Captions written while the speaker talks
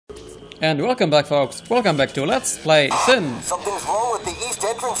And welcome back, folks. Welcome back to Let's Play SiN. Something's wrong with the east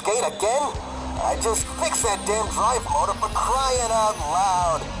entrance gate again? I just fixed that damn drive motor for crying out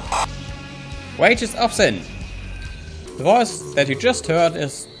loud. Wages of SiN. The voice that you just heard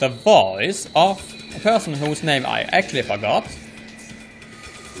is the voice of a person whose name I actually forgot.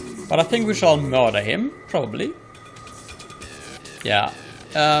 But I think we shall murder him, probably. Yeah.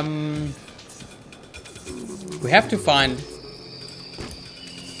 We have to find...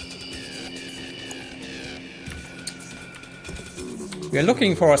 We are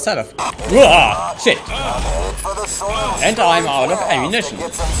looking for a set of... Whoa, shit! And I'm out of ammunition.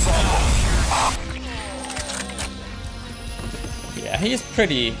 Yeah, he's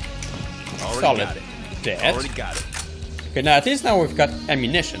pretty solid dead. Okay, now at least now we've got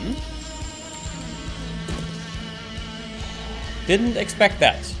ammunition. Didn't expect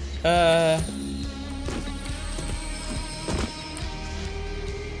that.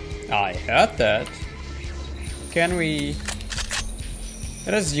 I heard that. Can we...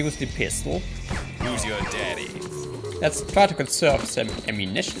 Let us use the pistol. Who's your daddy? Let's try to conserve some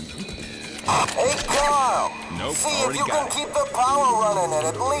ammunition. Hey Carl! Nope, see if you can keep the power running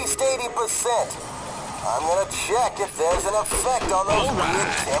at least 80%. I'm gonna check if there's an effect on those weird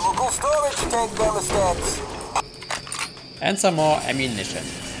chemical storage tank thermostats. And some more ammunition.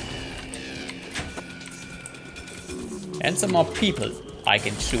 And some more people I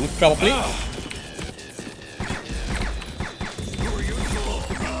can shoot, probably.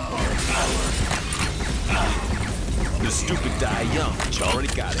 The stupid die young.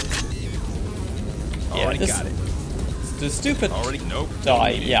 Already got it. Already got it. The stupid Nope.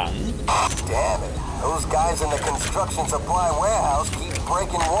 die young. Damn it. Those guys in the construction supply warehouse keep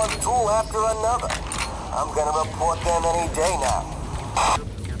breaking one tool after another. I'm gonna report them any day now.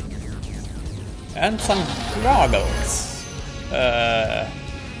 And some goggles.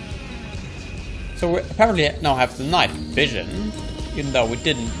 So we apparently now have the night vision, even though we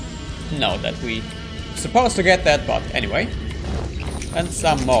didn't know that we were supposed to get that, but anyway. And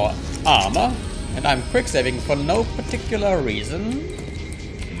some more armor. And I'm quick saving for no particular reason.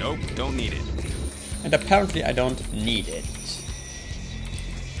 Nope, don't need it. And apparently I don't need it.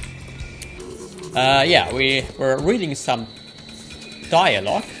 Yeah, we were reading some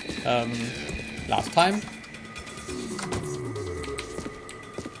dialogue last time.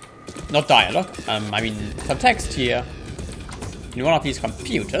 Not dialogue, I mean some text here in one of these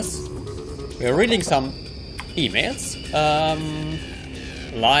computers. We're reading some emails,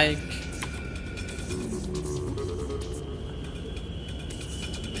 like...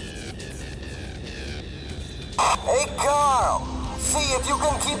 Hey Carl, see if you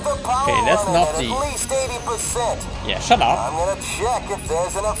can keep the power that's running not at least 80%. Yeah, shut up. I'm gonna check if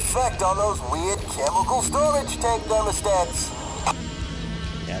there's an effect on those weird chemical storage tank thermostats.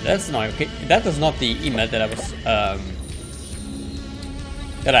 Yeah, that's not okay. That is not the email that I was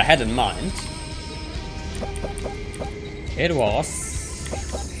that I had in mind. It was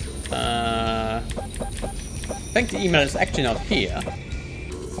I think the email is actually not here,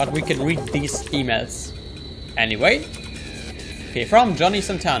 but we can read these emails anyway. Okay, from Johnny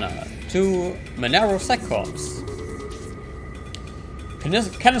Santana to Monero Secorps.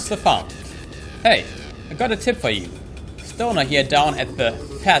 Canister found. Hey, I got a tip for you. Stoner here down at the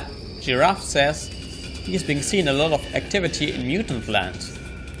Fat Giraffe says he's been seeing a lot of activity in Mutant Land.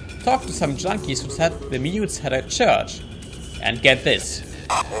 Talked to some junkies who said the mutes had a church. And get this.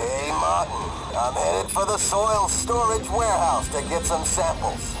 Hey Martin, I'm headed for the soil storage warehouse to get some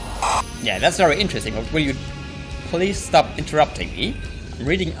samples. Yeah, that's very interesting. Will you please stop interrupting me? I'm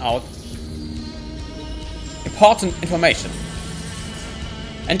reading out important information.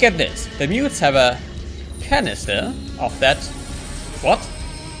 And get this. The mutes have a canister of that... What?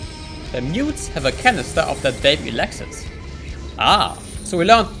 The mutes have a canister of that baby Alexis. Ah, so we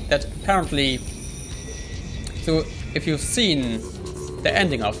learned that apparently... So, if you've seen the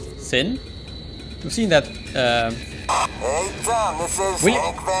ending of SiN, you've seen that... Hey Tom, this is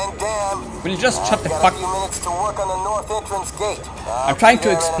Hank Van Dam. Will you just shut the fuck... A few minutes to work on the north entrance gate. I'm trying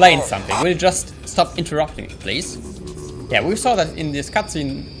to explain something. Will you just stop interrupting me, please? Yeah, we saw that in this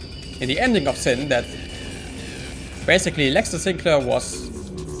cutscene, in the ending of SiN, that basically Lexter Sinclair was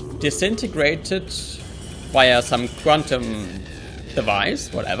disintegrated via some quantum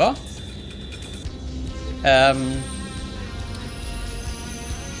device, whatever.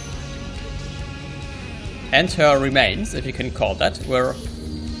 And her remains, if you can call that, were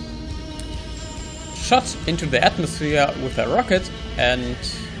shot into the atmosphere with a rocket and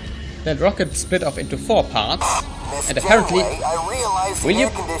That rocket split off into 4 parts, and apparently... Will you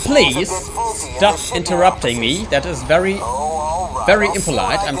please stop interrupting me? That is very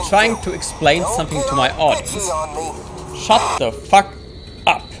impolite. I'm trying to explain something to my audience. Shut the fuck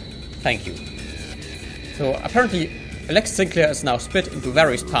up. Thank you. So apparently Alexa Sinclair is now split into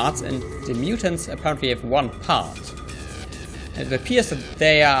various parts, and the mutants apparently have 1 part. And it appears that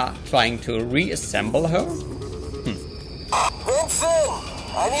they are trying to reassemble her.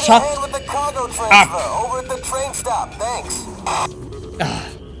 Shut with the cargo transfer up! Over at the train stop, thanks.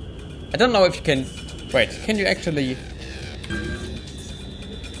 I don't know if you can... Wait, can you actually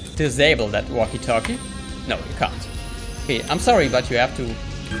disable that walkie-talkie? No, you can't. Okay, I'm sorry, but you have to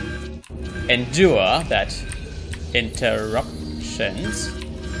endure that interruptions.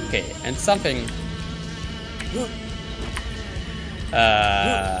 Okay, and something...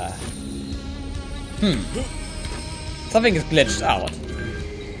 Something is glitched out.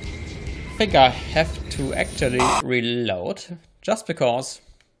 I think I have to actually reload, just because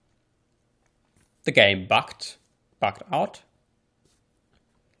the game bugged out.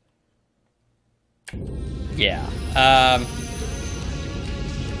 Yeah.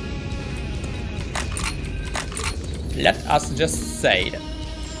 Let us just say that.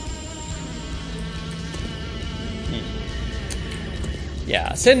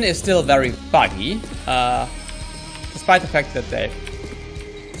 Yeah, SiN is still very buggy, despite the fact that they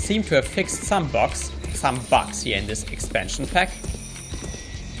seem to have fixed some bugs here in this expansion pack.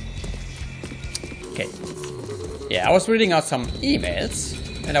 Okay. Yeah, I was reading out some emails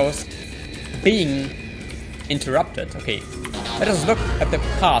and I was being interrupted. Okay, let us look at the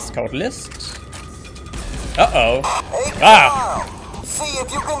passcode list. Uh-oh. Hey, Carl, see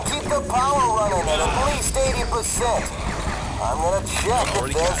if you can keep the power running at least 80%. I'm gonna check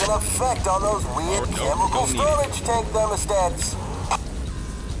if there's an effect on those weird chemical storage tank thermostats.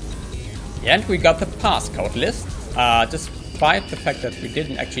 Yeah, and we got the passcode list, despite the fact that we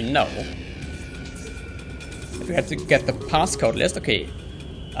didn't actually know. We had to get the passcode list. Okay,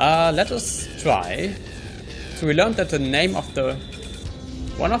 let us try. So we learned that the name of the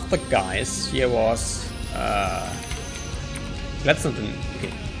one of the guys here was let's not.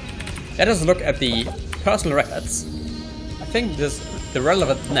 Okay. Let us look at the personal records. I think the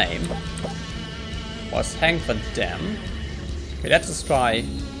relevant name was Hank Van Dam. Okay, let us try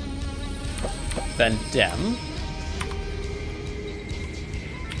Van Dam.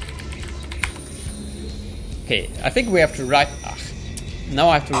 Okay, I think we have to write. Now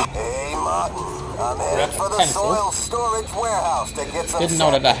I have to. Hey Martin, I'm headed for the soil storage warehouse to get some. Didn't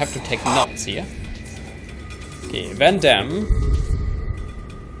know that I have to take notes here. Okay, Van Dam.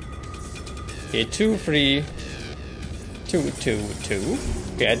 Okay, 23222.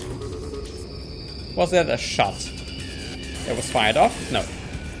 Okay, was that a shot that was fired off? No,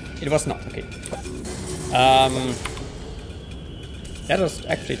 it was not. Okay. That was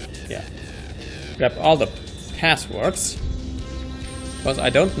actually, yeah. Grab all the passwords, because I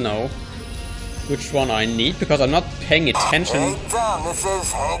don't know which one I need, because I'm not paying attention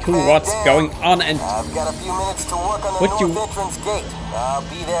to what's going on. And I've got a few minutes to work on the north entrance gate. I'll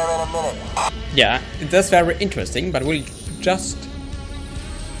be there in a minute. Yeah, that's very interesting, but we'll just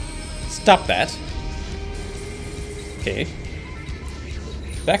stop that. Okay.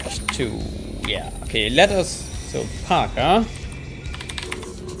 Back to, yeah, okay, let us, so Parker.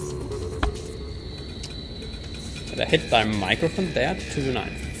 Did I hit my microphone there?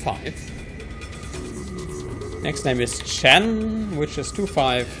 295. Next name is Chen, which is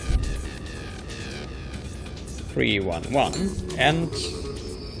 25311. And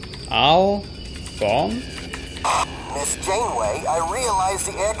Al Vaughn. Miss Janeway, I realize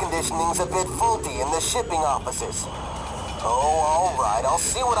the air conditioning's a bit faulty in the shipping offices. Oh, alright, I'll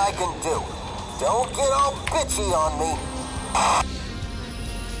see what I can do. Don't get all bitchy on me.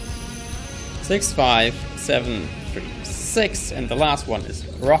 65736, and the last one is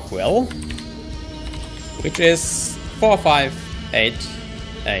Rockwell, which is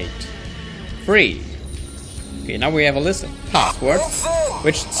 45883. Okay, now we have a list of passwords,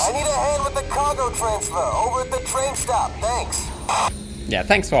 which... I need a hand with the cargo transfer over at the train stop, thanks. Yeah,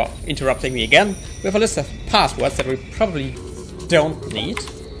 thanks for interrupting me again. We have a list of passwords that we probably don't need.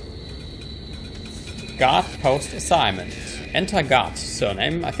 Guard post assignment. Enter guard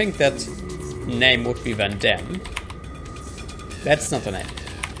surname. I think that name would be Van Dam. That's not the name.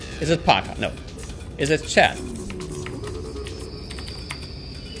 Is it Parker? No. Is it Chad?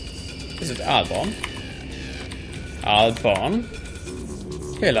 Is it Alborn? Alborn.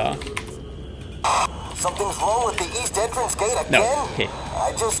 Killer. Something's wrong with the east entrance gate again? No. Okay.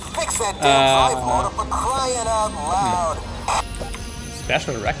 I just fixed that damn drive motor for crying out loud.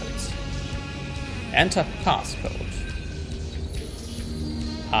 Special records. Enter passcode.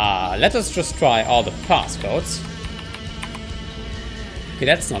 Let us just try all the passcodes. Okay,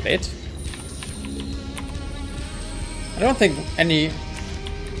 that's not it. I don't think any...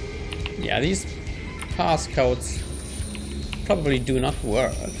 Yeah, these passcodes probably do not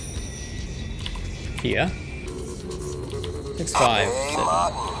work. Here. 6, 5, 7. Hey,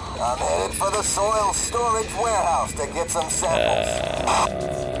 Martin. I'm headed for the soil storage warehouse to get some samples.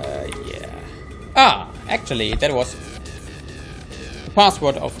 Yeah. Actually, that was the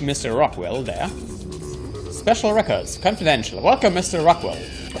password of Mr. Rockwell there. Special records, confidential. Welcome, Mr. Rockwell.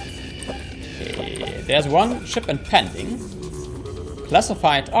 Okay, there's one shipment pending.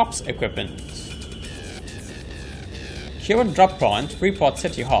 Classified ops equipment. Current drop point, Report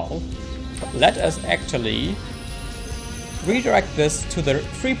City Hall. Let us actually redirect this to the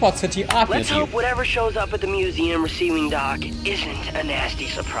Freeport City Art Let's Museum. hope whatever shows up at the museum receiving dock isn't a nasty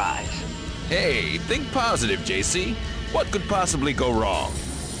surprise. Hey, think positive, JC. What could possibly go wrong?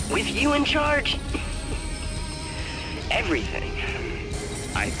 With you in charge, everything.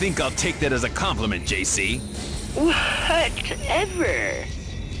 I think I'll take that as a compliment, JC. Whatever.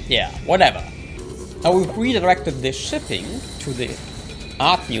 Yeah, whatever. Now we've redirected the shipping to the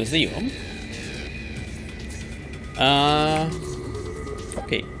art museum.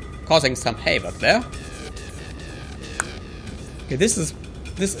 Okay, causing some havoc there. Okay, this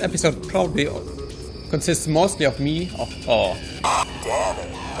episode probably consists mostly of me. Damn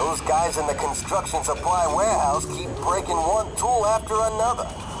it! Those guys in the construction supply warehouse keep breaking one tool after another.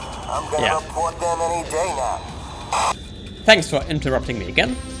 I'm gonna report them any day now. Thanks for interrupting me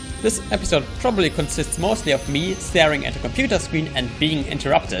again. This episode probably consists mostly of me staring at a computer screen and being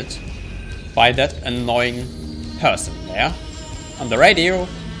interrupted by that annoying person there on the radio.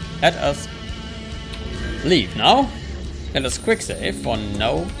 Let us leave now. Let us quick save for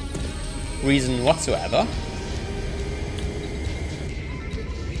no reason whatsoever.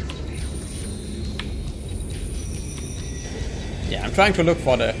 Yeah, I'm trying to look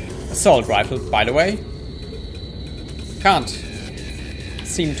for the assault rifle, by the way. Can't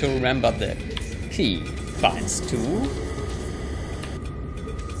seem to remember the key binds to.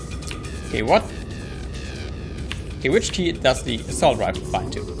 Okay, what? Okay, which key does the assault rifle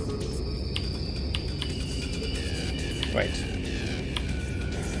bind to? Wait.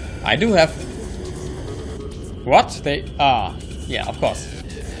 I do have... What? They are... Yeah, of course.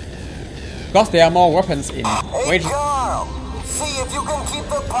 Of course there are more weapons in... Hey, Wait. Carl! See if you can keep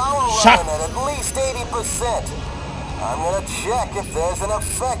the power Shut. running at least 80%. I'm gonna check if there's an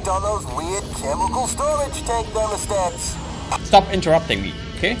effect on those weird chemical storage tank thermostats. Stop interrupting me,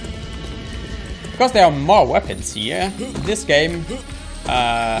 okay? Because there are more weapons here in this game,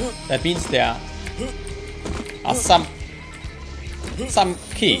 that means there are some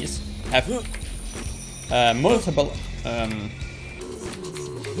keys have multiple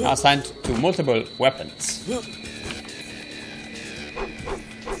are assigned to multiple weapons.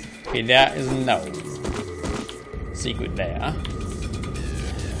 Okay, there is no secret there.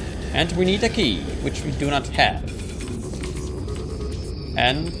 And we need a key, which we do not have.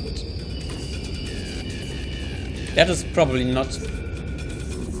 And that is probably not...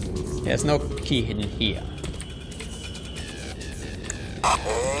 There's no key hidden here.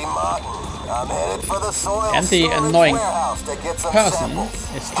 Hey, Martin, I'm headed for the soil And the storage annoying warehouse to get some person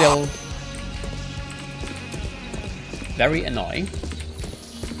samples. is still very annoying.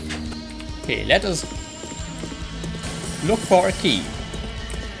 Okay, let us look for a key.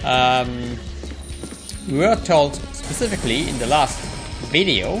 We were told specifically in the last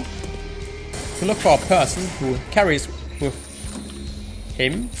video to look for a person who carries with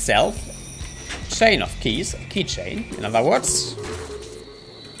himself a chain of keys, a keychain, in other words.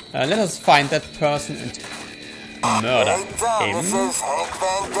 Let us find that person and murder Hey, Tom, him. this is Hank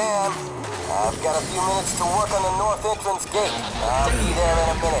Van Dam. I've got a few minutes to work on the north entrance gate. I'll be there in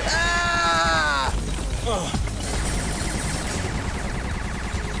a minute.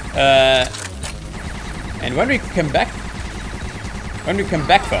 And when we come back,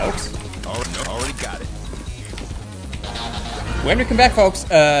 folks, Already got it. when we come back, folks,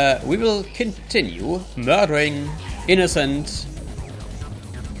 we will continue murdering innocent,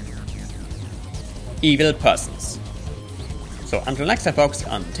 evil persons. So until next time, folks,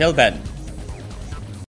 until then.